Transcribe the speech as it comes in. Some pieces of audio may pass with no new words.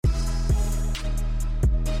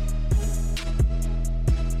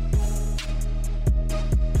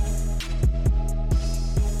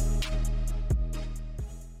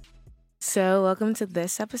So, welcome to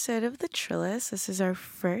this episode of The Trillis. This is our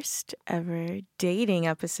first ever dating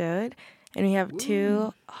episode, and we have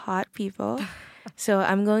two hot people. So,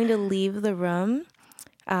 I'm going to leave the room,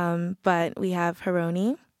 but we have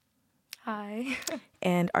Haroni. Hi.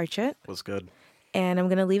 And Archit. What's good? And I'm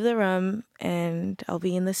going to leave the room, and I'll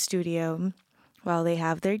be in the studio while they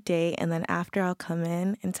have their date, and then after I'll come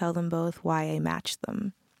in and tell them both why I matched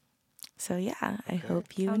them. So, yeah, I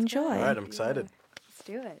hope you Sounds enjoy. good. All right, I'm excited. Let's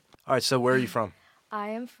do it. All right, so where are you from? I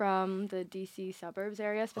am from the D.C. suburbs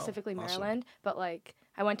area, specifically awesome. Maryland. But,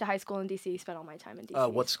 I went to high school in D.C., spent all my time in D.C.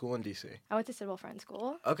 What school in D.C.? I went to Sidwell Friends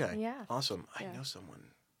School. Okay. Yeah. Awesome. Yeah. I know someone.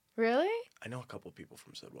 Really? I know a couple people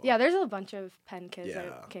from Sidwell. Yeah, there's a bunch of Penn kids Yeah,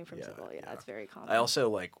 that came from yeah, Sidwell. Yeah, yeah. it's very common. I also,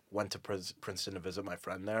 went to Princeton to visit my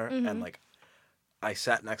friend there, and, I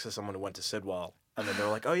sat next to someone who went to Sidwell, and then they were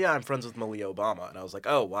like, oh, yeah, I'm friends with Malia Obama. And I was like,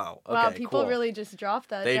 oh, wow. Okay, wow, people cool. really just dropped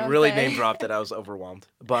that, They don't really they? name dropped it. I was overwhelmed.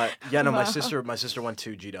 But, yeah, no, Wow. my sister went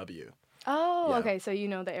to GW. Oh, Yeah. okay, so you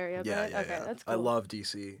know the area a Yeah, bit? yeah, Okay, yeah. that's cool. I love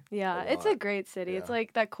D.C. Yeah, a it's a lot. great city. It's Yeah.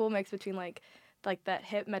 like that cool mix between like that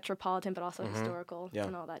hip metropolitan but also historical Yeah.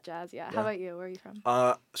 and all that jazz. Yeah. Yeah. How about you? Where are you from?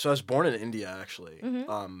 So I was born in India, actually.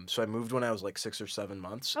 Mhm. So I moved when I was 6 or 7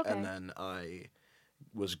 months, Okay. and then I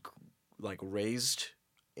was raised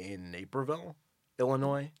in Naperville,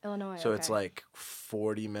 Illinois. Illinois. So okay. it's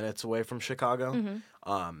 40 minutes away from Chicago.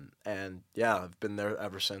 And yeah, I've been there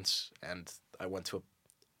ever since. And I went to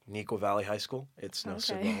Neuqua Valley High School. It's no Okay.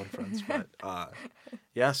 Sidwell and Friends, but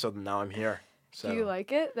yeah. So now I'm here. So. Do you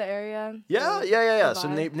like it, the area? Yeah. The So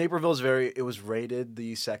vibe? Naperville it was rated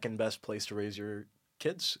the second best place to raise your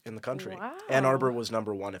kids in the country. Wow. Ann Arbor was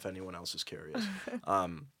number one if anyone else is curious.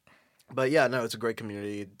 But yeah, no, it's a great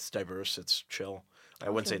community. It's diverse. It's chill. I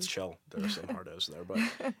wouldn't say it's chill. There are some hardos there, but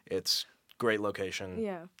it's great location.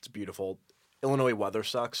 Yeah. It's beautiful. Illinois weather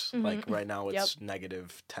sucks. Right now Yep. it's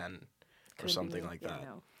negative 10 or Couldn't be something me. like Yeah, that.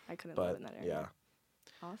 no, I couldn't live But in that area.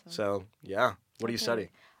 yeah. Awesome. So yeah. What do you Okay. study?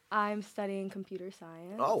 I'm studying computer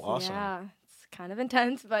science. Oh, awesome. Yeah. It's kind of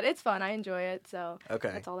intense, but it's fun. I enjoy it, so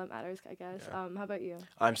Okay. that's all that matters, I guess. Yeah. How about you?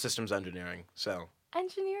 I'm systems engineering. So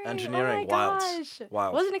Engineering. Engineering, Oh my wild. gosh.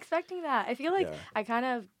 Wild. Wasn't expecting that. I feel like Yeah. I kind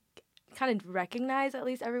of recognize at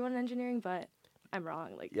least everyone in engineering, but I'm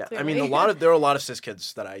wrong. yeah, Clearly. I mean there are a lot of cis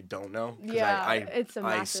kids that I don't know. 'Cause Yeah, it's a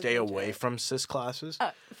I massive stay away budget. from cis classes.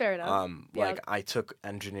 Fair enough. Yeah. I took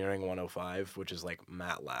engineering 105, which is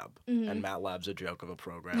MATLAB, Mm-hmm. and MATLAB's a joke of a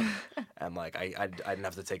program, and I didn't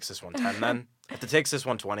have to take Sys 110 then. I have to take Sys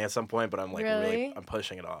 120 at some point, but I'm Really? I'm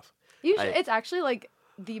pushing it off. Usually, I- it's actually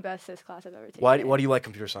the best cis class I've ever taken. Why do you like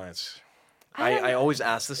computer science? I don't I know. always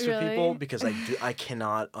ask this to people Really? because I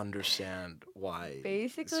cannot understand why.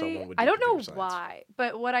 Basically, someone would I do don't know computer science. why,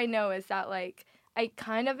 but what I know is that I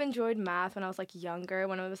kind of enjoyed math when I was younger,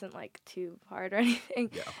 when it wasn't too hard or anything.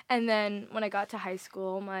 Yeah. And then when I got to high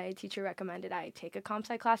school, my teacher recommended I take a comp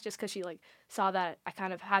sci class just because she saw that I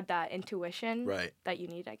kind of had that intuition Right. that you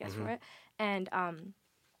need, I guess, for it.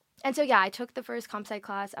 And so yeah, I took the first comp sci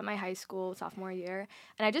class at my high school sophomore year,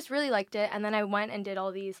 and I just really liked it. And then I went and did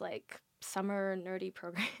all these summer nerdy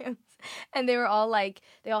programs, and they were all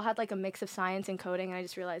they all had a mix of science and coding. And I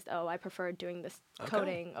just realized, oh, I prefer doing this Okay.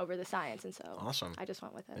 coding over the science, and so Awesome. I just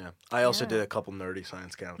went with it. Yeah, I also Yeah. did a couple nerdy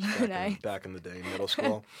science camps Nice. back in the day, in middle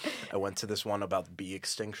school. I went to this one about bee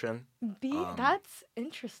extinction. That's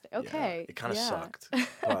interesting. Okay, Yeah, it kind of yeah. sucked,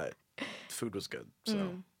 but food was good.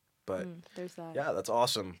 So, but There's that. yeah, that's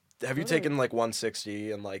awesome. Have you Totally. taken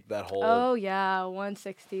 160 and that whole? Oh yeah,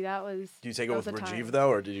 160. That was. Did you take it that with was a Rajiv time. though,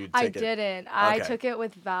 or did you take I it? didn't. I Okay. took it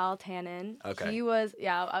with Val Tannen. Okay. He was,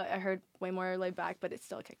 I heard way more laid back, but it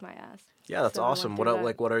still kicked my ass. Yeah, that's So I went awesome. through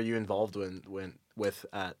that. What are you involved with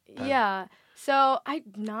at? Penn? Yeah. So I'm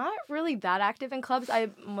not really that active in clubs.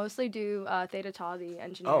 I mostly do Theta Tau, the Oh,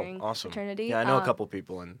 engineering awesome. fraternity. Yeah, I know a couple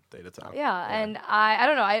people in Theta Tau. Yeah, and I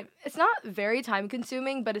don't know. It's not very time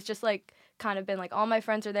consuming, but it's just kind of been all my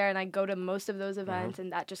friends are there, and I go to most of those events,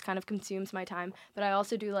 and that just kind of consumes my time. But I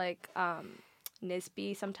also do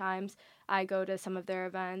NISB sometimes. I go to some of their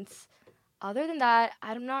events. Other than that,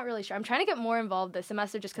 I'm not really sure. I'm trying to get more involved this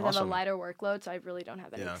semester just because I have Awesome. a lighter workload, so I really don't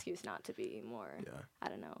have any Yeah. excuse not to be more, Yeah. I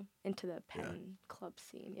don't know, into the Penn club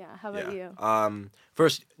scene. Yeah, how about you?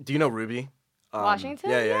 First, do you know Ruby? Washington?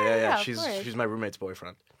 Yeah, Yeah, of She's course. my roommate's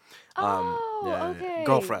boyfriend. Oh, okay.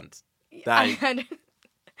 Girlfriend. That, I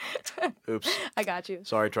oops. got you.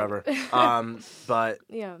 Sorry, Trevor. But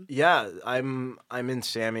Yeah. yeah, I'm in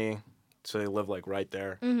Sammy, so they live right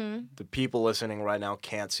there. Mm-hmm. The people listening right now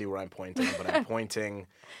can't see where I'm pointing, but I'm pointing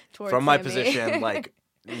Towards from my Sammy. position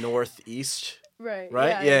northeast. Right.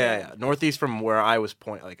 Right? Yeah. Northeast from where I was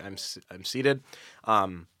I'm seated.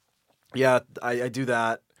 Yeah, I do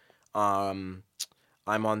that. I'm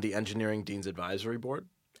on the Engineering Dean's Advisory Board.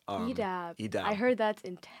 EDAB. EDAB. I heard that's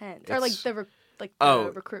intense. Or like It's- the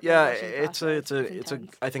recruitment. yeah, audition it's a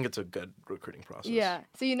intense. I think it's a good recruiting process. Yeah.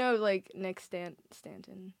 So you know like Nick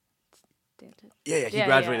Stanton. Yeah, he Yeah,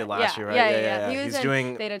 graduated yeah, last yeah, year, right? yeah. He was He's in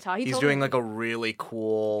doing Theta Tau. He he's told doing me- like a really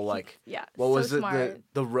cool like Yeah. what so was it smart.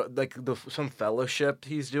 the some fellowship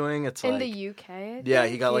he's doing? It's In like the UK. I yeah,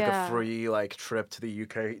 think? he got like Yeah. a free like trip to the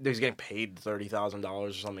UK. He's getting paid $30,000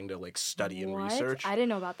 or something to like study and What? research. I didn't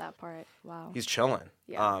know about that part. Wow. He's chilling.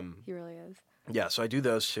 Yeah. He really is. Yeah, so I do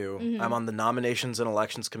those two. Mm-hmm. I'm on the Nominations and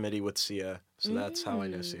Elections Committee with Sia, so that's how I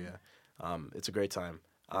know Sia. It's a great time.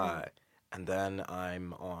 And then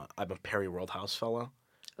I'm a Perry Worldhouse fellow.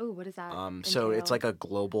 Oh, what is that? So it's entail? like a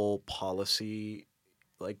global policy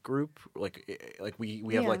like group. Like we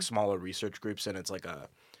have Yeah. like smaller research groups, and it's like a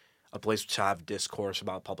place to have discourse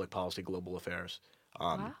about public policy, global affairs. It's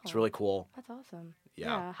Wow. really cool. That's awesome.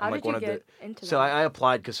 Yeah, How I'm, like, did you one of get into So that? I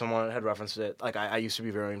applied because someone had referenced it. Like I used to be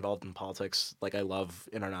very involved in politics. Like I love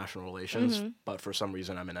international relations, Mm-hmm. but for some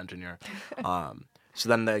reason I'm an engineer. So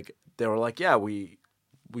then they were like, yeah,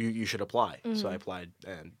 you should apply. So I applied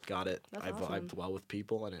and got it. Mm-hmm. That's I awesome. vibed well with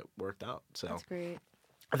people and it worked out. So That's great.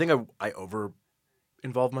 I think I over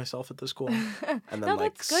involved myself at this school, and then No,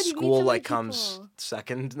 like that's good. You meet school so like many comes people.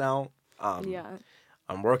 second now. Yeah.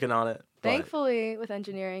 I'm working on it. But Thankfully, with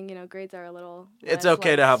engineering, grades are a little. it's less,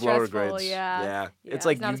 okay like, to have lower stressful. grades. Yeah. It's Yeah,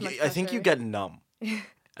 like it's not as much I think you pressure. get numb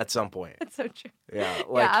at some point. That's so true. Yeah,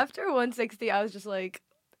 like yeah. After 160, I was just like,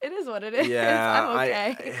 it is what it is. yeah, I'm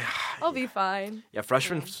okay. I, I'll be fine. yeah,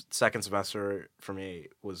 freshman second semester for me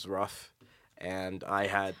was rough, and I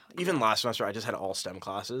had even last semester I just had all STEM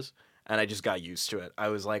classes, and I just got used to it. I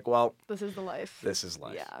was like, well, This is the life. this is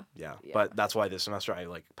life. Yeah. Yeah. Yeah. But that's why this semester I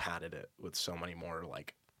like padded it with so many more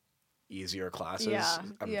like easier classes. Yeah,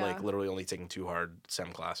 I'm yeah. like literally only taking 2 hard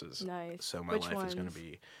STEM classes. Nice. So my Which life is going ones? to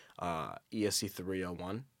be ESC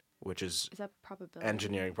 301, which is Is that probability?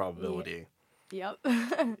 engineering probability. Yep.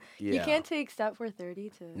 Yeah. You can't take STEP 430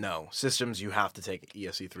 to. No, systems you have to take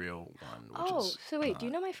ESC 301, which Oh, is so wait, do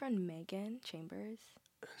you know my friend Megan Chambers?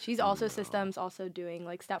 She's also systems, also doing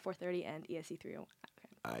like STEP 430 and ESC 301.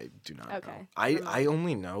 I do not Okay, know. never I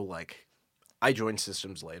only know like I joined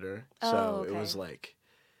systems later, so Oh, it was okay. like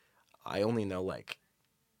I only know like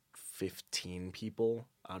 15 people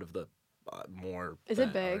out of the more. Is that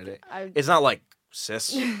it big? already- I It's not like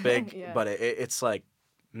cis big, Yeah. but it's like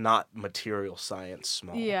not material science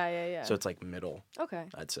small. yeah. So it's like middle, Okay.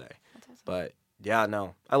 I'd say. That's awesome. But yeah,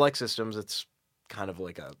 no, I like systems. It's kind of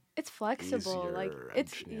like a It's flexible. Like easier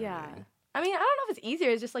it's engineering. I mean, I don't know if it's easier.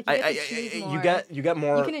 It's just like you get to choose more. you get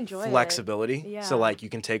more can enjoy it. flexibility. Yeah. So like you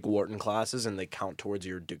can take Wharton classes and they count towards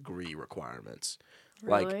your degree requirements.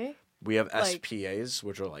 Like Really? we have Like- SPAs,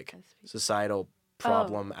 which are like SP. societal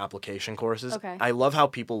problem application courses. Okay. I love how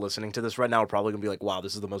people listening to this right now are probably gonna be like, "Wow,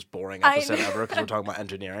 this is the most boring I episode know. ever," because we're talking about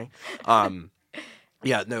engineering.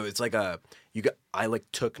 Yeah, no, it's like I like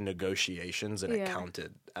took negotiations and it Yeah.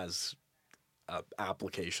 counted as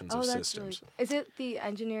applications Oh, of that's systems. really. Is it the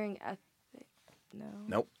engineering ethic? No.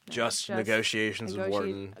 Nope, just just negotiations with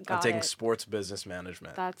Wharton. I'm got taking it. sports business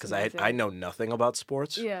management That's because amazing. I know nothing about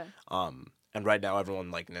sports. Yeah. And right now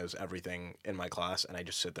everyone like knows everything in my class, and I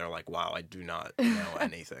just sit there like, wow, I do not know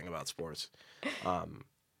anything about sports.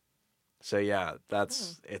 So yeah,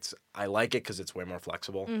 it's I like it because it's way more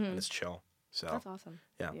flexible and it's chill. So That's awesome.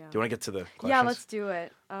 yeah. Yeah. Do you want to get to the questions? Yeah, let's do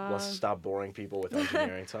it. Let's stop boring people with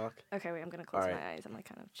engineering talk. Okay, wait. I'm gonna close Alright. my eyes. I'm like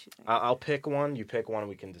kind of choosing. I'll pick one. You pick one. And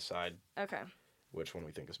we can decide Okay. which one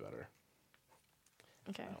we think is better.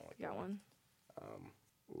 Okay. don't like You got that one.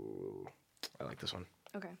 Ooh, I like this one.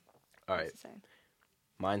 Okay. All What's right. it say?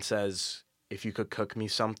 Mine says, "If you could cook me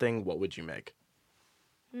something, what would you make?"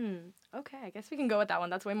 Okay, I guess we can go with that one.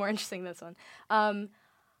 That's way more interesting than this one.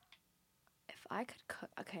 If I could cook,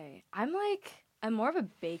 okay, I'm more of a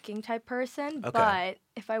baking type person, Okay. but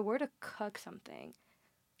if I were to cook something,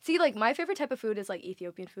 see, like my favorite type of food is like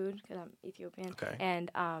Ethiopian food because I'm Ethiopian. Okay.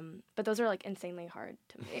 And but those are like insanely hard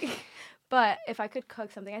to make. But if I could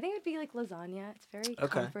cook something, I think it'd be like lasagna. It's very Okay.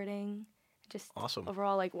 comforting. Just Awesome.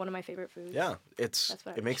 overall, like one of my favorite foods. Yeah, That's what I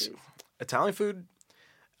it would makes choose. Italian food.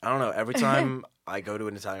 I don't know. Every time I go to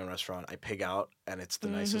an Italian restaurant, I pig out, and it's the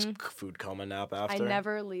nicest food coma nap I after.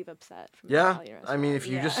 never leave upset from an Yeah, Italian I mean, restaurant. if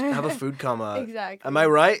you Yeah. just have a food coma, Exactly. Am I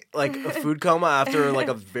right? Like a food coma after like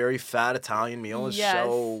a very fat Italian meal is Yes.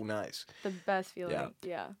 so nice. The best feeling.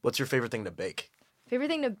 Yeah. What's your favorite thing to bake? Favorite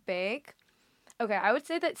thing to bake? Okay, I would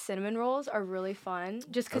say that cinnamon rolls are really fun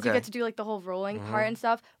just because you Okay. get to do like the whole rolling part and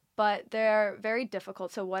stuff, but they're very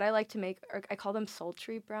difficult. So what I like to make, I call them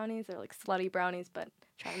sultry brownies. They're like slutty brownies, but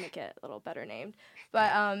try to make it a little better named.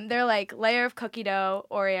 But they're like layer of cookie dough,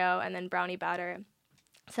 Oreo, and then brownie batter.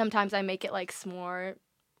 Sometimes I make it like s'more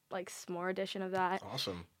edition of that.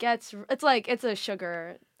 Awesome. It's a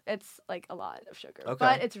sugar. It's like a lot of sugar, Okay.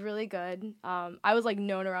 but it's really good. I was like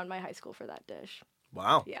known around my high school for that dish.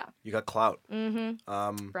 Wow. Yeah. You got clout.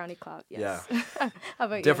 Mm-hmm. Brownie clout. Yes. Yeah. How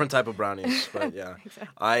about Different type of brownies, but yeah.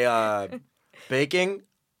 Exactly. Baking.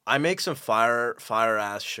 I make some fire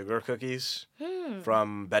ass sugar cookies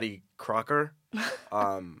from Betty Crocker.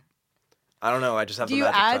 I don't know. I just have Do the you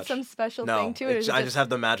magic add touch. some special No, thing to it? Or is it I just have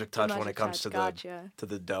the magic touch when magic it comes touch? to Gotcha.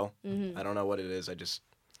 the dough. Mhm. I don't know what it is. I just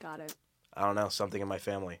Got it. I don't know, something in my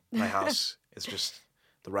family, my house. It's just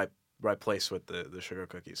the right place with the sugar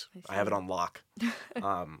cookies. I have it on lock.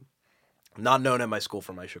 Not known at my school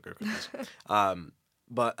for my sugar cookies.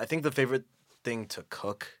 But I think the favorite thing to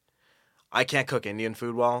cook, I can't cook Indian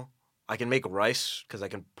food well. I can make rice because I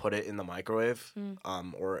can put it in the microwave,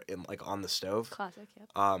 or in like on the stove. Classic. Yep.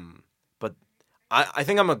 But I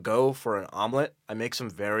think I'm gonna go for an omelet. I make some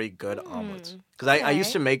very good omelets because I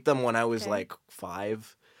used to make them when I was like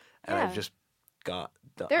 5, and Yeah. I've just got.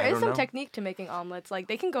 There I is don't some know. technique to making omelets. Like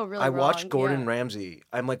they can go really I wrong. watch Gordon yeah. Ramsay.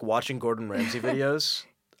 I'm like watching Gordon Ramsay videos,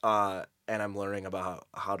 and I'm learning about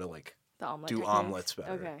how to like The omelet do techniques. omelets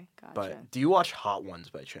better. Okay, gotcha. But do you watch Hot Ones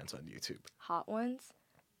by chance on YouTube? Hot ones?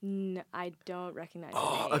 No, I don't recognize.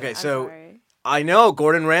 Oh, the name. okay, I'm so- sorry. I know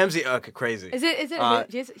Gordon Ramsay. Okay, crazy. Is it?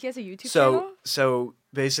 He has a YouTube so channel. so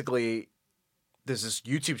basically, there's this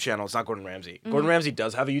YouTube channel. It's not Gordon Ramsay. Mm-hmm. Gordon Ramsay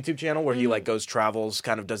does have a YouTube channel where he like goes travels,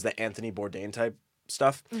 kind of does the Anthony Bourdain type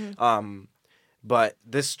stuff. Mm-hmm. But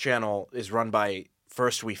this channel is run by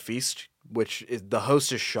First We Feast, which is the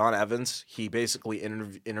host is Sean Evans. He basically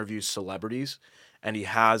interviews celebrities, and he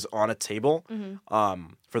has on a table.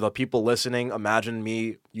 For the people listening, imagine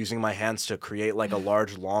me using my hands to create like a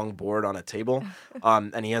large long board on a table,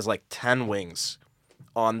 and he has like 10 wings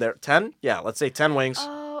on there. 10? Yeah, let's say 10 wings.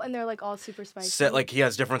 Oh, and they're like all super spicy. Set, like he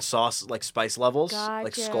has different sauce, like spice levels, like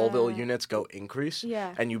Gotcha. Scoville units go increase.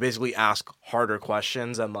 Yeah. And you basically ask harder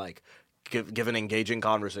questions and like give an engaging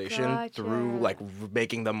conversation through Gotcha. like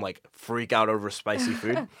making them like freak out over spicy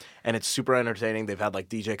food, and it's super entertaining. They've had like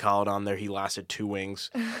DJ Khaled on there. He lasted 2 wings.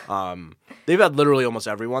 They've had literally almost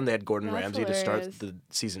everyone. They had Gordon That's Ramsay to start hilarious. the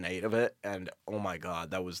season 8 of it, and oh my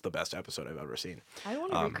god, that was the best episode I've ever seen. I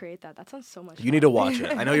want to recreate that. That sounds so much. You fun. need to watch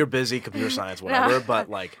it. I know you're busy, computer science, whatever, but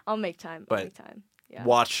like I'll make time. But I'll make time. Yeah.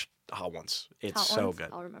 watch Hot Ones. It's Hot so ones? good.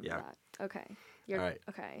 I'll remember Yeah. that. Okay. All right.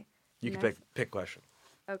 Okay. You can Next. pick question.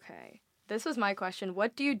 Okay. This was my question.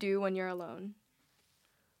 What do you do when you're alone?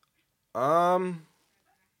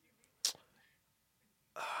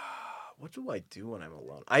 What do I do when I'm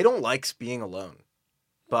alone? I don't like being alone.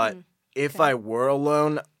 But if okay. I were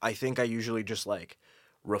alone, I think I usually just like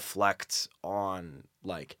reflect on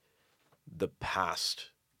like the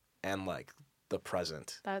past and like the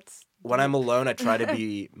present. That's When I'm alone, I try to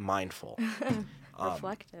be mindful.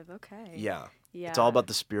 reflective. Okay. Yeah. Yeah. It's all about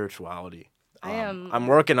the spirituality. I am- I'm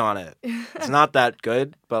working on it. It's not that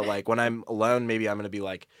good, but like when I'm alone, maybe I'm gonna be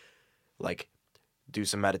like do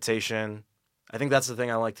some meditation. I think that's the thing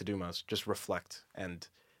I like to do most. Just reflect and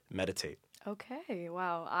meditate. Okay.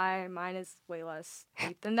 Wow. Mine is way less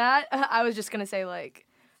deep than that. I was just gonna say like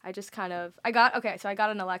I got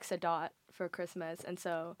an Alexa Dot for Christmas, and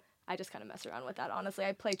so I just kind of mess around with that. Honestly,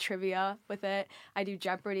 I play trivia with it. I do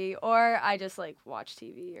Jeopardy, or I just like watch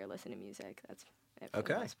TV or listen to music. That's it for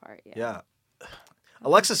Okay. the most part. Yeah. Yeah.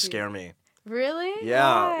 Alexas scare me. Really?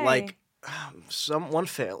 Yeah, Why? like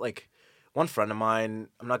one friend of mine,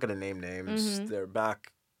 I'm not going to name names. Mm-hmm. They're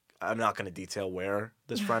back. I'm not going to detail where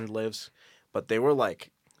this friend lives, but they were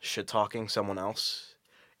like shit talking someone else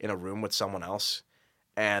in a room with someone else,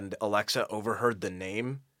 and Alexa overheard the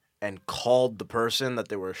name and called the person that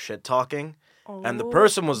they were shit talking, and the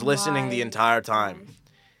person was listening the my entire time. gosh.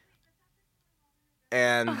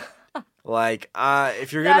 And like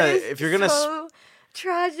if you're That gonna is so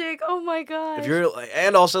tragic. Oh my god. if you're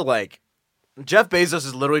and also like Jeff Bezos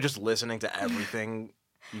is literally just listening to everything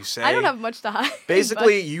you say. I don't have much to hide.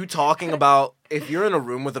 Basically, you talking about if you're in a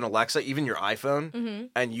room with an Alexa, even your iPhone, Mm-hmm.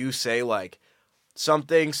 and you say like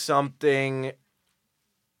something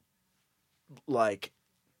like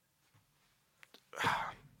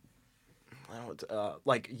I don't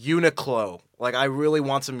like Uniqlo. Like I really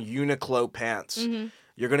want some Uniqlo pants. Mm-hmm.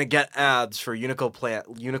 You're gonna get ads for Uniqlo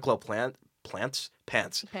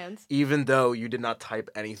pants, Pants. even though you did not type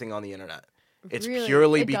anything on the internet. It's Really?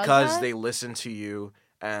 purely It does because that? they listen to you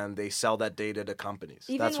and they sell that data to companies.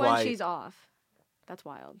 Even That's when why. she's off. That's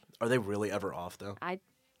wild. Are they really ever off though? I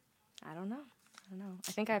don't know. don't know.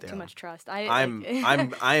 I think I have too Damn. much trust. I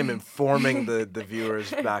am informing the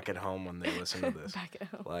viewers back at home when they listen to this. Back at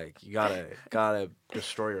home. Like, you gotta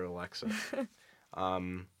destroy your Alexa.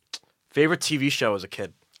 Favorite TV show as a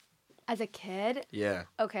kid? As a kid, Yeah.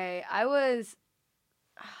 okay, I was.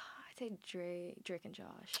 I'd say Drake and Josh.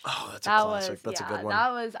 Oh, that's a classic. That's a good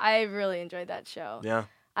one. I really enjoyed that show. Yeah.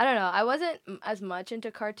 I don't know. I wasn't as much into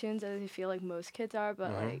cartoons as I feel like most kids are,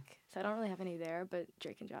 but Mm-hmm. so I don't really have any there. But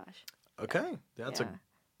Drake and Josh. Okay. That's Yeah.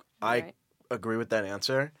 I Right. agree with that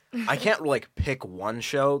answer. I can't like pick one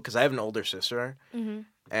show because I have an older sister, Mhm.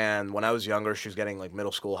 and when I was younger, she was getting like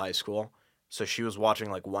middle school, high school, so she was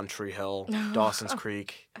watching like One Tree Hill, Dawson's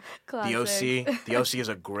Creek, The OC. The OC is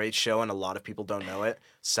a great show, and a lot of people don't know it.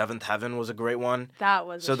 Seventh Heaven was a great one. That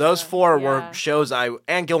was. So a those show. 4 Yeah. were shows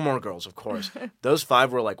and Gilmore Girls, of course. Those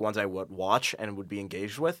 5 were like ones I would watch and would be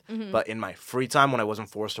engaged with. Mm-hmm. But in my free time, when I wasn't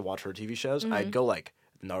forced to watch her TV shows, I'd go like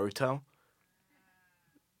Naruto.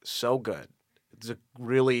 So good. It's a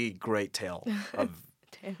really great tale of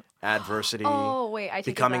Damn. adversity, Oh wait, I take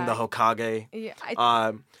it becoming the back. Hokage.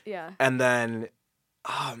 Yeah. Yeah. And then,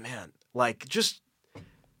 oh man, like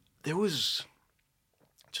there was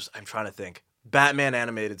I'm trying to think. Batman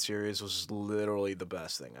animated series was literally the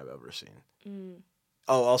best thing I've ever seen. Mm.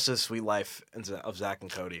 Oh, also Sweet Life of Zach and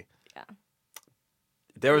Cody. Yeah.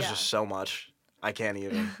 There was Yeah. just so much. I can't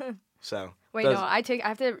even. So. Wait, those- no, I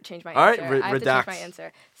have to change my All right, answer. I have to redact. change my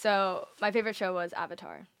answer. So my favorite show was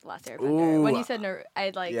Avatar: The Last Airbender. When Ooh. you said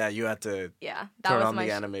I'd like. Yeah, you had to. Yeah, that Turn was on my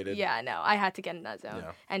the animated. Yeah, no, I had to get in that zone.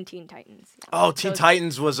 Yeah. And Teen Titans. Yeah. Oh, Teen Those-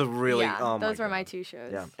 Titans was a really. Yeah, oh those my were my God. 2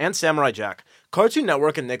 shows. Yeah, and Samurai Jack. Cartoon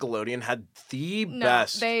Network and Nickelodeon had the No,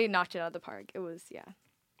 best. they knocked it out of the park. It was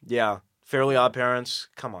Yeah, Fairly Odd Parents.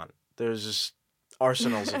 Come on, there's just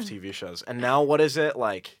arsenals of TV shows. And now what is it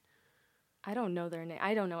like? I don't know their name.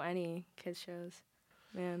 I don't know any kids shows.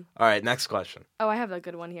 Man. All right, next question. Oh, I have a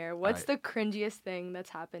good one here. What's right. the cringiest thing that's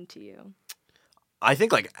happened to you? I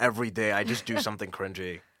think like every day I just do something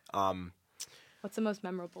cringy. What's the most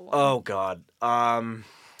memorable one? Oh God. I'm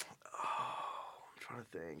trying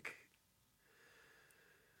to think.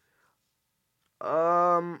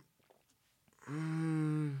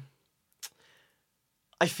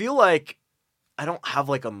 I feel like I don't have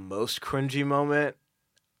like a most cringy moment.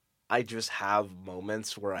 I just have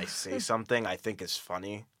moments where I say something I think is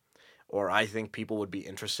funny or I think people would be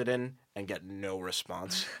interested in and get no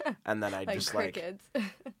response. And then I like just crickets.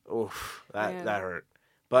 oof, Yeah. that hurt.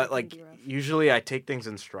 But can like be rough. usually I take things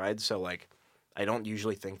in stride, so like I don't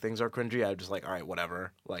usually think things are cringy. I'm just like, all right,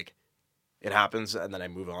 whatever. Like it happens and then I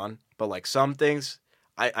move on. But like some things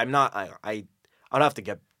I'm not I would have to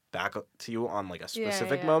get back to you on like a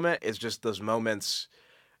specific yeah. moment. It's just those moments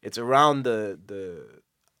it's around the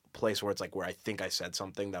place where it's like where I think I said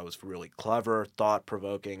something that was really clever, thought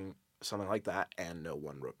provoking, something like that, and no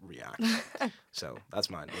one reacts. So that's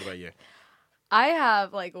mine. What about you? I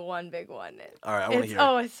have like one big one. All right, I want to hear.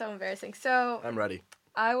 Oh, it's so embarrassing. So I'm ready.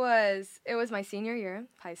 it was my senior year of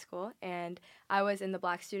high school, and I was in the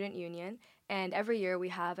Black Student Union, and every year we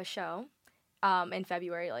have a show in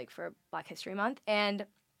February, like for Black History Month, and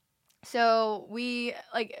so we,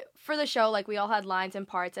 like, for the show, like, we all had lines and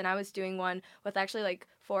parts, and I was doing one with actually, like,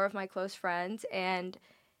 4 of my close friends, and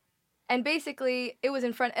basically, it was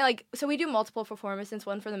in front, like, so we do multiple performances,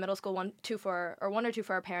 one for the middle school, one or two for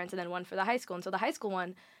our parents, and then one for the high school, and so the high school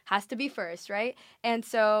one has to be first, right? And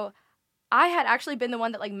so I had actually been the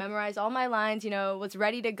one that, like, memorized all my lines, was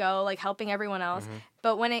ready to go, like, helping everyone else,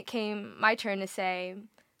 but when it came my turn to say,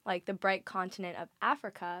 like, the bright continent of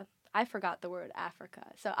Africa, I forgot the word Africa.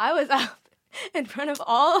 So I was up in front of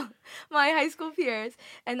all my high school peers,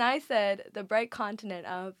 and I said the bright continent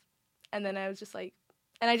of, and then I was just like,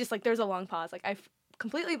 there was a long pause. Like, I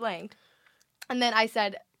completely blanked. And then I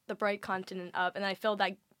said the bright continent of, and I filled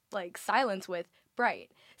that, like, silence with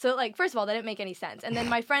bright. So, like, first of all, that didn't make any sense. And then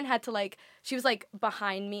my friend had to, like, she was, like,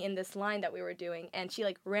 behind me in this line that we were doing, and she,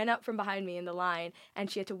 like, ran up from behind me in the line, and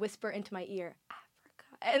she had to whisper into my ear,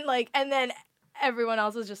 Africa. And, like, and then everyone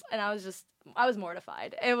else was just, and I was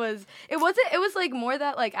mortified. It was like more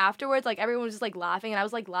that, like, afterwards, like, everyone was just, like, laughing, and I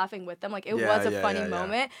was, like, laughing with them. Like, it was a funny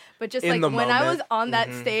moment, but just, In like, the when I was moment. on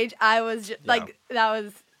that stage, I was just, like, that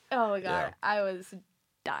was, oh my God, Yeah. I was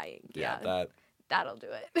dying. Yeah, that'll do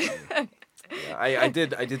it. Yeah, I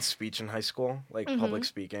did speech in high school, like public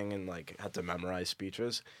speaking, and like had to memorize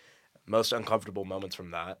speeches. Most uncomfortable moments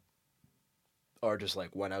from that are just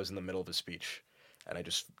like when I was in the middle of a speech and I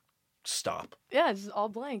just stop. Yeah, it's just all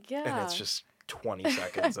blank. Yeah, And it's just 20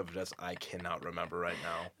 seconds of just I cannot remember right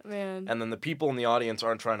now. man. And then the people in the audience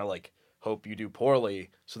aren't trying to like hope you do poorly.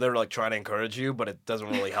 So they're like trying to encourage you, but it doesn't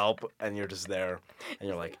really help, and you're just there, and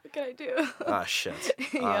you're like, what can I do? ah, shit.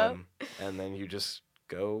 Yep. And then you just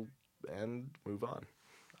go and move on.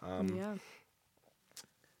 Yeah.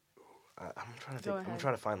 I'm trying to Go think. I'm ahead.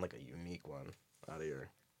 trying to find like a unique one out of here.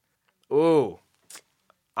 Ooh,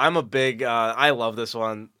 I'm a big. I love this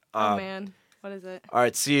one. Oh man, what is it? All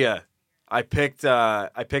right, Sia. I picked the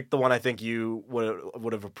one I think you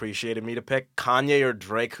would have appreciated me to pick. Kanye or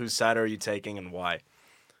Drake, whose side are you taking and why?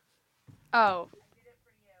 Oh.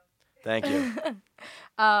 Thank you.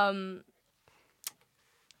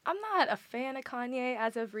 I'm not a fan of Kanye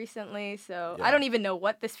as of recently, so Yeah. I don't even know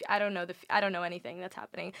what this. I don't know anything that's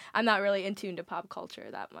happening. I'm not really in tune to pop culture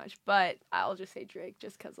that much, but I'll just say Drake,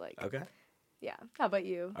 just cause like, Okay. yeah. How about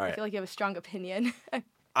you? All right. I feel like you have a strong opinion.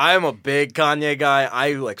 I'm a big Kanye guy.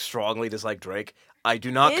 I like strongly dislike Drake. I do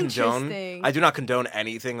not condone. Interesting. I do not condone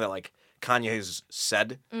anything that like Kanye has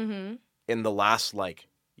said Mm-hmm. in the last like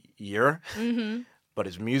year, Mm-hmm. but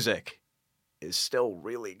his music is still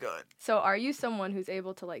really good. So, are you someone who's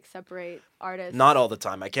able to like separate artists? Not all the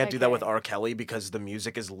time. I can't do that with Okay. R. Kelly because the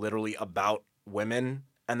music is literally about women,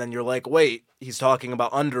 and then you're like, wait, he's talking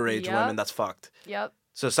about underage Yep. women. That's fucked. Yep.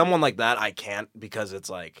 So someone like that, I can't because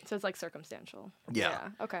it's like, So it's like circumstantial. Yeah.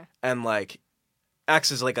 Okay. and like,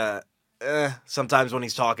 X is like a, sometimes when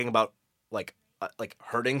he's talking about like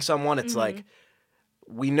hurting someone, it's Mhm. like,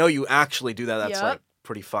 we know you actually do that. That's Yep. like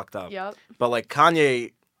pretty fucked up. Yep. But like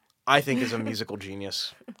Kanye, I think is a musical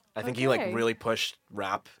genius. I think he like Okay. really pushed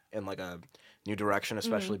rap in like a new direction,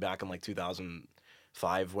 especially back in like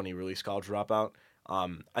 2005 when he released College Dropout.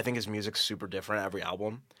 I think his music's super different every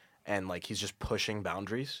album, and like he's just pushing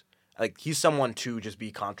boundaries. Like he's someone to just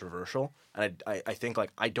be controversial, and I think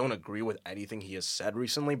like I don't agree with anything he has said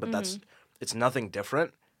recently, but it's nothing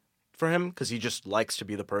different for him because he just likes to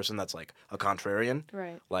be the person that's like a contrarian.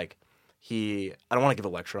 Right. Like I don't want to give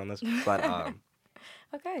a lecture on this, but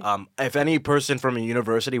Okay. if any person from a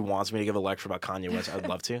university wants me to give a lecture about Kanye West, I'd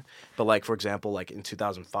love to. But like for example, like in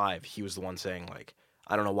 2005, he was the one saying like,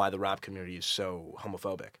 I don't know why the rap community is so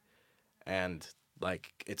homophobic, and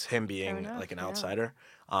like it's him being enough, like an yeah. outsider.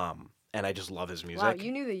 And I just love his music. Wow,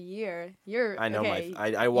 you knew the year. You're. I know okay.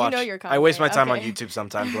 I watch. You know your I waste my Kanye, time on okay. YouTube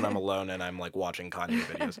sometimes when I'm alone and I'm like watching Kanye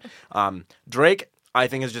videos. Drake, I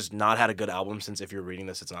think has just not had a good album since. If you're reading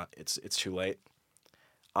this, it's too late.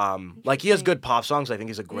 Like he has good pop songs. I think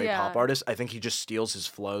he's a great pop Yeah. artist. I think he just steals his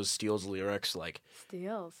flows, steals lyrics. Like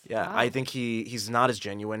Steals. yeah, Wow. I think he's not as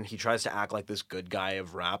genuine. He tries to act like this good guy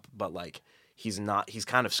of rap, but like he's not. He's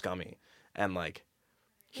kind of scummy, and like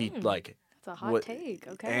he like That's a hot what- take.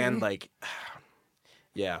 Okay. and like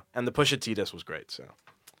yeah, and the Pusha T disc was great. So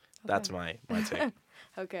that's my take.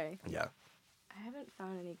 Okay. Yeah. I haven't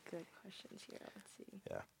found any good questions here. Let's see.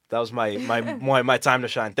 Yeah, that was my time to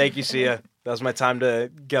shine. Thank you, Sia. That was my time to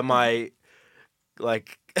get my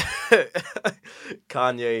like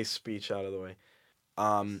Kanye speech out of the way.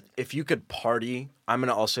 If you could party, I'm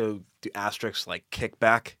gonna also do asterisks like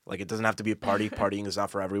kickback. Like it doesn't have to be a party. Partying is not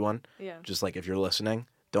for everyone. Yeah. Just like if you're listening,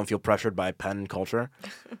 don't feel pressured by pen culture.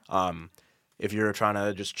 If you're trying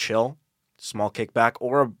to just chill, small kickback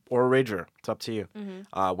or a rager, it's up to you.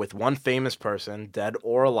 With one famous person, dead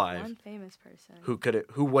or alive. One famous person.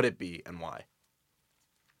 Who would it be and why?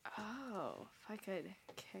 Oh, if I could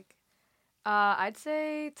kick. I'd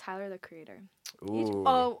say Tyler the Creator. Ooh.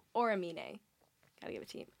 Or Amine. Gotta give it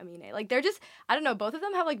to Amine. Like they're just, I don't know. Both of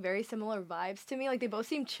them have like very similar vibes to me. Like they both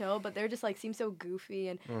seem chill, but they're just like seem so goofy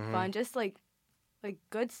and fun. Just like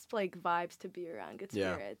good like vibes to be around. Good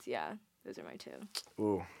Yeah. spirits. Yeah, those are my two.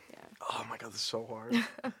 Ooh. Yeah. Oh my god, this is so hard.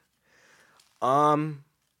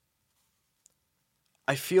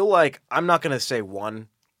 I feel like I'm not gonna say one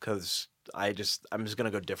because I'm just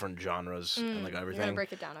gonna go different genres and like You're gonna everything.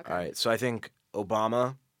 break it down. Okay. All right, so I think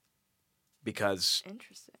Obama because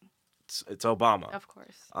Interesting. it's Obama. Of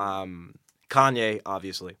course. Kanye,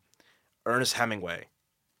 obviously. Ernest Hemingway.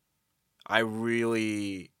 I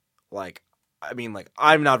really like. I mean, like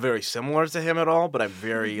I'm not very similar to him at all, but I'm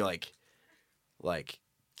very like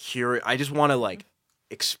curious. I just want to like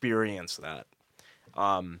experience that.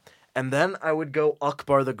 And then I would go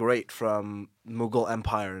Akbar the Great from Mughal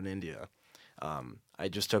Empire in India. I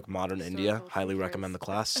just took Modern India. Historical Highly features. recommend the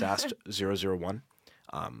class. SAST 001.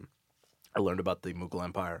 I learned about the Mughal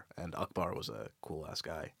Empire, and Akbar was a cool ass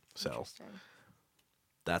guy. So Interesting.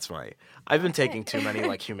 that's my. I've been taking too many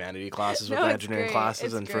like humanity classes with No, my it's engineering great. classes,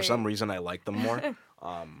 It's and for some great. reason I like them more.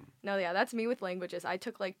 No, yeah, that's me with languages. I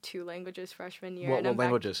took like 2 languages freshman year. What and I'm back-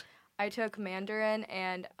 languages? I took Mandarin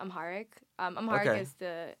and Amharic. Amharic Okay. is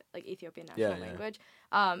the like Ethiopian national Yeah. language.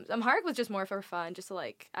 Amharic was just more for fun, just to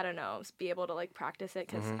like I don't know, be able to like practice it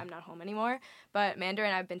because Mm-hmm. I'm not home anymore. But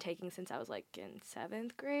Mandarin I've been taking since I was like in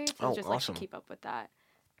 7th grade, so Oh, just awesome. like to keep up with that.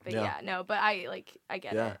 But Yeah. yeah, no, but I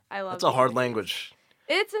get Yeah. it. I love. That's a being hard overseas. language.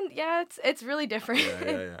 It's really different.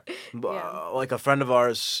 Yeah. Yeah. Like a friend of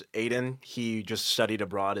ours, Aiden, he just studied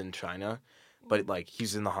abroad in China, but like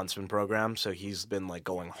he's in the Huntsman program, so he's been like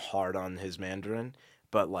going hard on his Mandarin.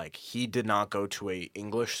 But like he did not go to a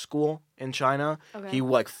English school in China. Okay. He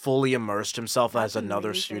like fully immersed himself That's as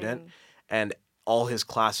another student, amazing. and all his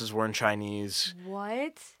classes were in Chinese.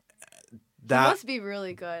 What? He That must be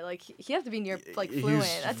really good. Like he has to be near like he's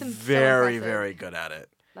fluent. That's so very impressive. very good at it.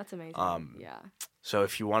 That's amazing. Yeah. So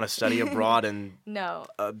if you want to study abroad and No.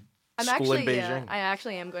 a I'm school actually in Beijing, I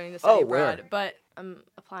actually am going to study Oh, where? abroad, but I'm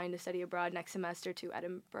applying to study abroad next semester to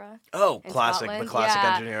Edinburgh. oh, in classic, Scotland. the classic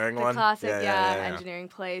Yeah, engineering The one. classic, yeah, yeah. engineering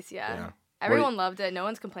place, yeah. Yeah. Everyone loved it. No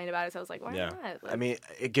one's complained about it, so I was like, why Yeah. not? I mean,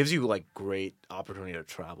 it gives you like great opportunity to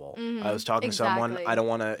travel. Mhm, I was talking to someone. exactly. I don't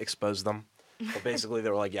want to expose them, but basically they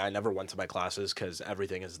were like, "Yeah, I never went to my classes because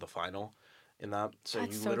everything is the final in that. So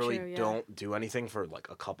That's you so literally true, yeah. don't do anything for like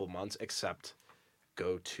a couple months except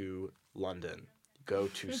go to London, go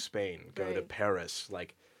to Spain, go to Right. Paris.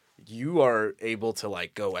 Like you are able to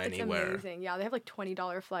like go it's anywhere. amazing. Yeah, they have like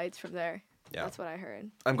 $20 flights from there. Yeah. That's what I heard.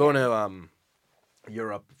 I'm going to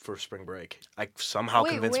Europe for spring break. I somehow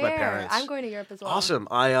Wait, convinced where? my parents. I'm going to Europe as well. Awesome.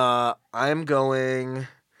 I'm going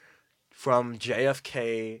from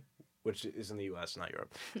JFK, which is in the U.S., not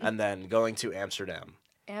Europe, and then going to Amsterdam,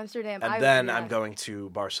 Amsterdam. and then I'm going to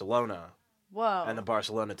Barcelona, Whoa. and then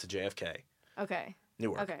Barcelona to JFK, Okay.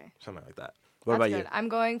 Newark, Okay. something like that. What That's about good. you? I'm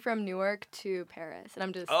going from Newark to Paris, and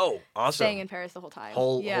I'm just Oh, awesome. staying in Paris the whole time.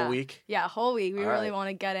 Whole yeah. week. Yeah, whole week. We All really right. want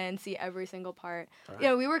to get in, see every single part. All You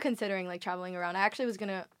know, we were considering like traveling around. I actually was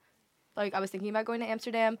gonna, like, I was thinking about going to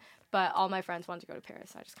Amsterdam, but all my friends wanted to go to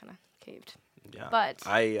Paris, so I just kind of caved. Yeah. But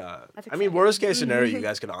I That's mean, exciting. worst case scenario, you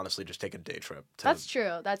guys could honestly just take a day trip. To, that's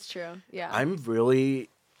true. That's true. Yeah. I'm really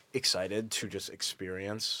excited to just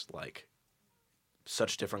experience like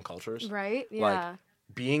such different cultures. right. Yeah.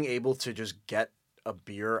 Being able to just get a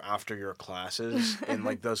beer after your classes in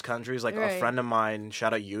like those countries. Like a Right. friend of mine,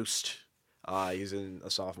 shout out Joost, he's a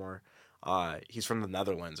sophomore. He's from the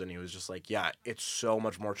Netherlands, and he was just like, yeah, it's so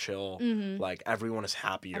much more chill. Like everyone is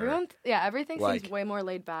happier. Everything like, seems way more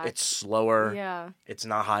laid back. It's slower. Yeah. It's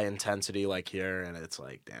not high intensity like here, and it's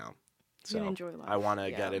like, damn. You can So enjoy life. I want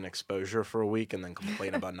to Yeah. get an exposure for a week and then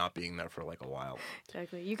complain about not being there for like a while.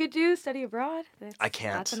 Exactly. You could do study abroad. I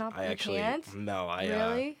can't. That's an option. I actually You can't? no. I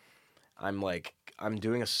Really? I'm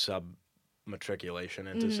doing a sub matriculation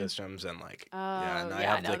into systems and like yeah, and Oh, I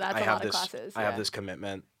yeah, have no, like that's I a have lot of this classes, I have yeah. this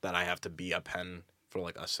commitment that I have to be a pen for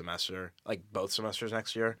like a semester, like both semesters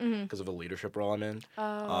next year because of a leadership role I'm in.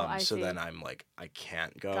 Oh, I so see. then I'm like I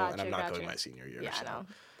can't go and Gotcha, I'm not gotcha. going my senior year. Yeah, so no,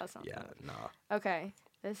 that's not. yeah, fun. nah. Okay,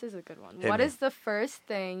 this is a good one. Hit What me. is the first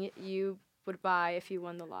thing you would buy if you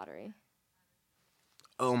won the lottery?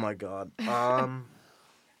 Oh my god.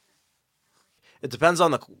 It depends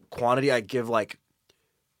on the quantity. I give like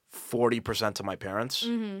 40% to my parents.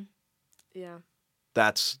 Yeah.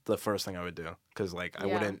 That's the first thing I would do because like I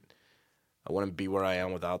Yeah. wouldn't be where I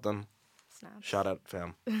am without them. Snaps. Shout out,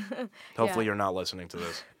 fam. Hopefully Yeah. you're not listening to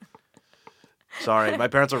this. Sorry, my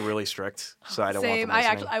parents are really strict, so I don't want Same. them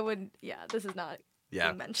listening. I would. Yeah. This is not yeah,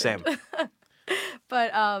 being mentioned. same.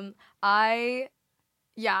 But I.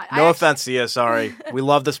 Yeah. No offense to you. Sorry, we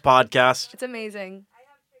love this podcast. It's amazing.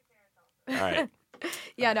 All right.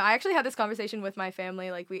 Yeah, no, I actually had this conversation with my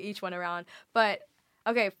family. Like, we each went around. But,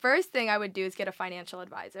 okay, first thing I would do is get a financial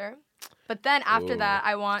advisor. But then after Ooh, that,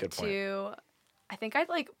 I want good point. to, I think I'd,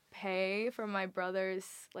 like, pay for my brother's,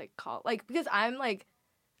 like, because I'm, like,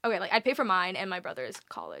 okay, like, I'd pay for mine and my brother's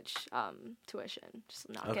college tuition. Just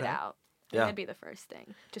knock it Okay. out. I think Yeah. that'd be the first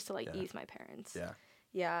thing, just to, like, Yeah. ease my parents. Yeah.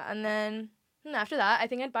 Yeah, and then after that, I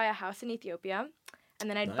think I'd buy a house in Ethiopia. And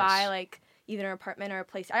then I'd Nice. buy, like, either an apartment or a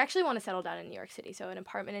place. I actually want to settle down in New York City. So an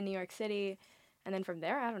apartment in New York City. And then from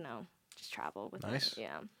there, I don't know, just travel with Nice. it.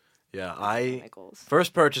 Yeah. Yeah, That's one of my I goals.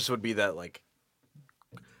 first purchase would be that like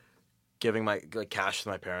giving my like cash to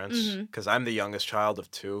my parents because I'm the youngest child of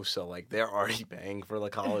two, so like they're already paying for the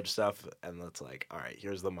college stuff, and it's like, all right,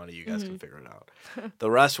 here's the money, you guys can figure it out.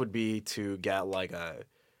 The rest would be to get like a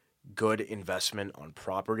good investment on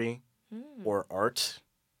property or art,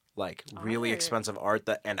 like really Art. expensive art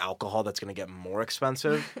that and alcohol that's gonna get more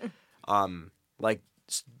expensive. Like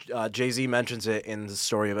Jay-Z mentions it in the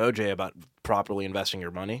story of OJ about properly investing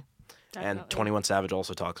your money. And Definitely. 21 Savage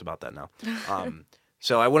also talks about that now.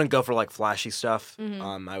 So I wouldn't go for like flashy stuff.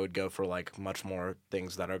 Mm-hmm. I would go for like much more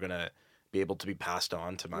things that are gonna be able to be passed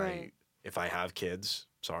on to my Right. if I have kids.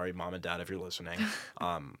 Sorry, mom and dad, if you're listening.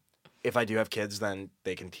 If I do have kids, then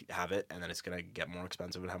they can have it, and then it's gonna get more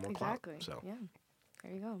expensive and have more Exactly. clout. So Yeah.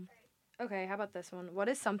 There you go. Okay, how about this one? What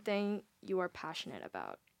is something you are passionate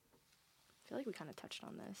about? I feel like we kind of touched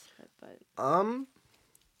on this, but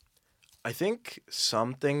I think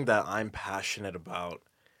something that I'm passionate about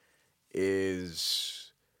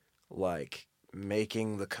is like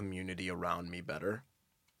making the community around me better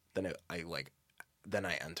than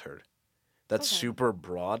I entered. That's Okay. super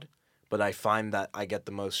broad, but I find that I get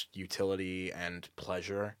the most utility and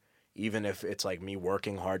pleasure, even if it's like me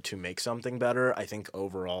working hard to make something better. I think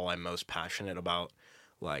overall I'm most passionate about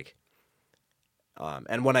like,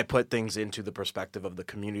 and when I put things into the perspective of the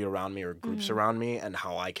community around me or groups around me and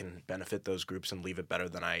how I can benefit those groups and leave it better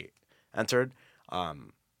than I entered,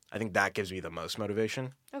 I think that gives me the most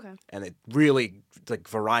motivation. okay. And it really, like,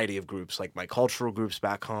 variety of groups, like my cultural groups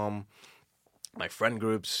back home, my friend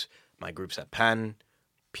groups, my groups at Penn,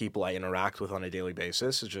 people I interact with on a daily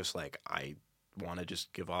basis, is just like I want to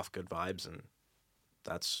just give off good vibes, and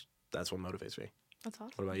that's what motivates me. That's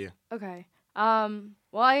awesome. What about you? Okay.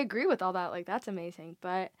 Well, I agree with all that. Like, that's amazing.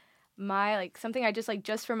 But my, like, something I just, like,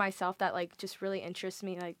 just for myself that, like, just really interests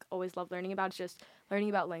me, like, always love learning about is just learning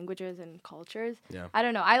about languages and cultures. Yeah. I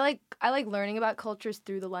don't know. I like learning about cultures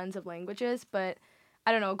through the lens of languages, but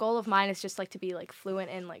I don't know. A goal of mine is just, like, to be, like, fluent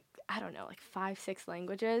in, like, I don't know, like 5-6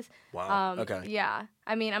 languages. Wow. Okay. Yeah.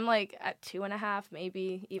 I mean, I'm, like, at 2.5,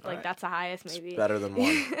 maybe. Even, like, Alright. that's the highest, maybe. It's better than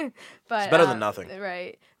one. But It's better than nothing.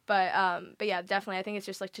 Right. But yeah, definitely. I think it's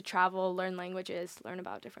just like to travel, learn languages, learn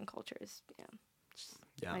about different cultures. Yeah.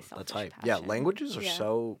 Yeah, my that's selfish hype. Yeah, passion. languages are Yeah.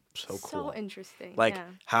 so cool. So interesting. Like yeah.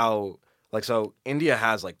 how, like, so India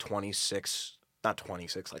has like 26, not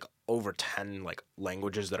 26, like over 10 like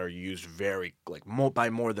languages that are used very like by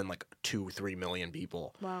more than like 2-3 million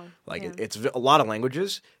people. Wow. Like yeah. it's a lot of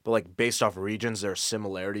languages, but like based off regions, there are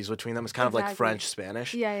similarities between them. It's kind of like Exactly. French,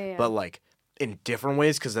 Spanish, Yeah. but like in different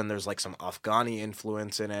ways, because then there's like some Afghani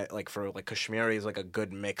influence in it. Like for like Kashmiri is like a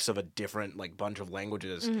good mix of a different like bunch of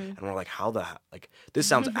languages, and we're like, how the like this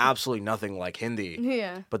sounds absolutely nothing like Hindi,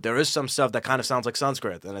 yeah. but there is some stuff that kind of sounds like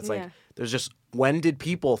Sanskrit, and it's like Yeah. there's just when did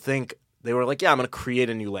people think they were like, yeah, I'm gonna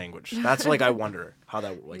create a new language? That's like I wonder how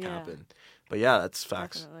that like Yeah. happened. But yeah, that's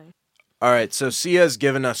facts. Definitely. All right, so Sia's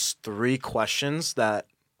given us 3 questions that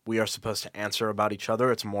we are supposed to answer about each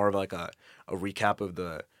other. It's more of like a recap of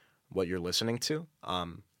what you're listening to.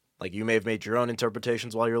 Like you may have made your own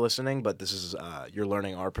interpretations while you're listening, but this is you're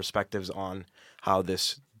learning our perspectives on how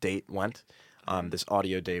this date went, this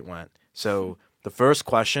audio date went. So the first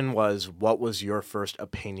question was, what was your first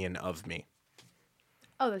opinion of me?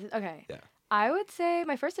 Oh, this is okay. Yeah. I would say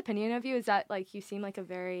my first opinion of you is that like you seem like a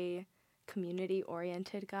very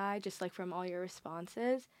community-oriented guy, just like from all your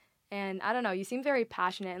responses. And I don't know, you seem very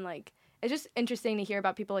passionate and like it's just interesting to hear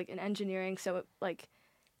about people like in engineering, so like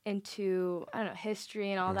into I don't know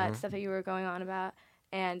history and all that stuff that you were going on about.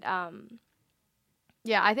 And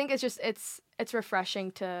yeah, I think it's just it's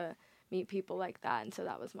refreshing to meet people like that, and so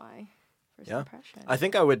that was my first impression. I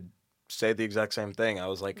think I would say the exact same thing. I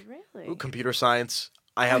was like, Really? ooh, computer science.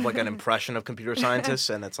 I have like an impression of computer scientists,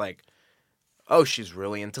 and it's like, oh, she's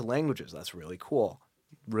really into languages. That's really cool.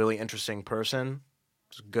 Really interesting person.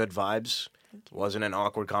 Good vibes. Wasn't an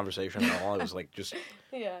awkward conversation at all. It was like just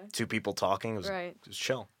Yeah. 2 people talking. It was Right. just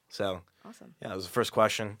chill. So Awesome. yeah, it was the first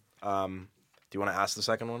question. Do you want to ask the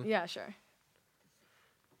second one? Yeah, sure.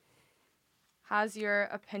 Has your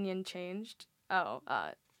opinion changed? Oh,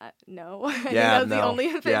 no. I think Yeah, that was the no. only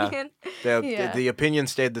Yeah. opinion. The, the opinion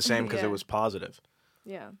stayed the same because Yeah. it was positive.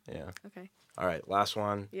 Yeah. Yeah. Okay. All right, last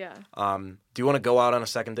one. Yeah. Do you want to go out on a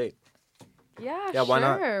second date? Yeah. Yeah, why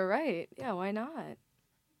not? Sure. Right. Yeah. Why not?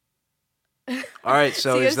 All right,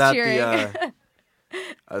 so Sia's is that cheering.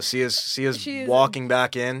 Sia's She's- walking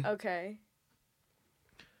back in? Okay.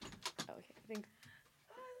 Okay. I think.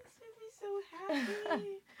 Oh, this made me so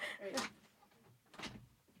happy.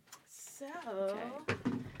 So,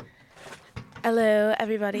 hello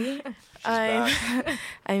everybody.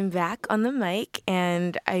 I'm back on the mic,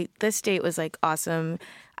 and this date was like awesome.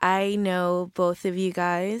 I know both of you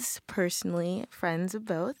guys personally, friends of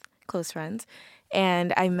both, close friends,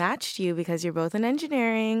 and I matched you because you're both in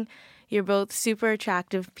engineering. You're both super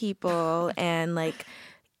attractive people and like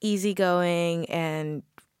easygoing and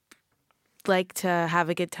like to have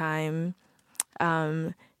a good time.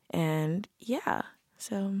 And yeah,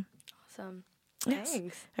 so Awesome. yes.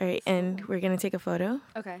 Thanks. All right, and we're gonna take a photo.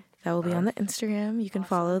 Okay. That will be on the Instagram. You can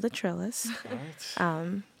follow the Trillis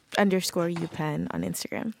Right. _UPenn on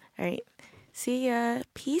Instagram. All right. See ya.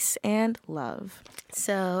 Peace and love.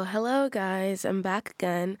 So, hello guys. I'm back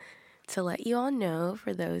again. to let you all know,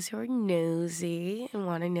 for those who are nosy and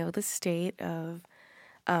want to know the state of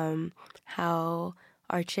how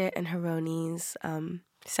Archit and Hironi's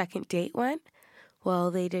second date went.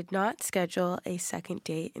 Well, they did not schedule a second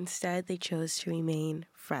date. Instead, they chose to remain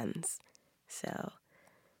friends. So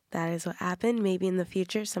that is what happened. Maybe in the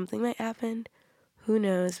future something might happen. Who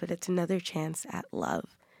knows? But it's another chance at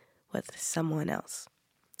love with someone else.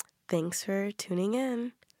 Thanks for tuning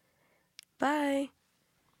in. Bye.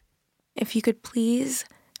 If you could please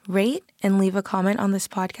rate and leave a comment on this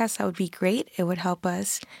podcast, that would be great. It would help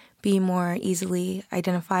us be more easily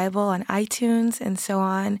identifiable on iTunes and so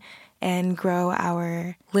on, and grow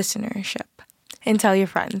our listenership. And tell your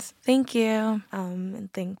friends. Thank you.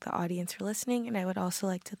 And thank the audience for listening. And I would also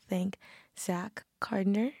like to thank Zach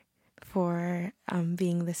Gardner for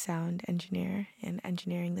being the sound engineer and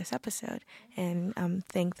engineering this episode. And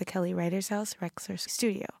thank the Kelly Writers House, Rexler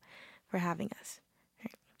Studio, for having us. All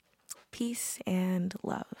right. Peace and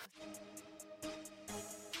love.